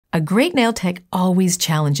A great nail tech always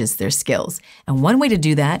challenges their skills, and one way to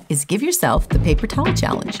do that is give yourself the paper towel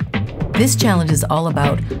challenge. This challenge is all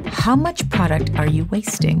about how much product are you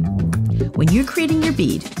wasting. When you're creating your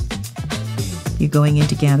bead, you're going in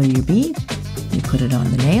to gather your bead, you put it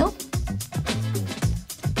on the nail,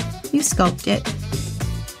 you sculpt it,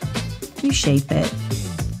 you shape it,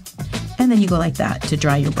 and then you go like that to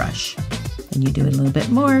dry your brush. And you do it a little bit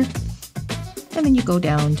more, and then you go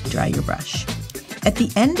down to dry your brush. At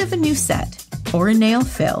the end of a new set or a nail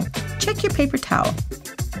fill, check your paper towel.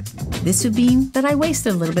 This would mean that I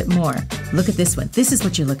wasted a little bit more. Look at this one. This is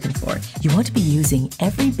what you're looking for. You want to be using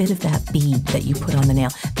every bit of that bead that you put on the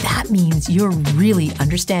nail. That means you're really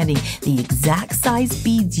understanding the exact size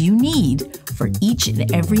beads you need for each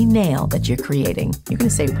and every nail that you're creating. You're going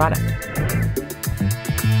to save product.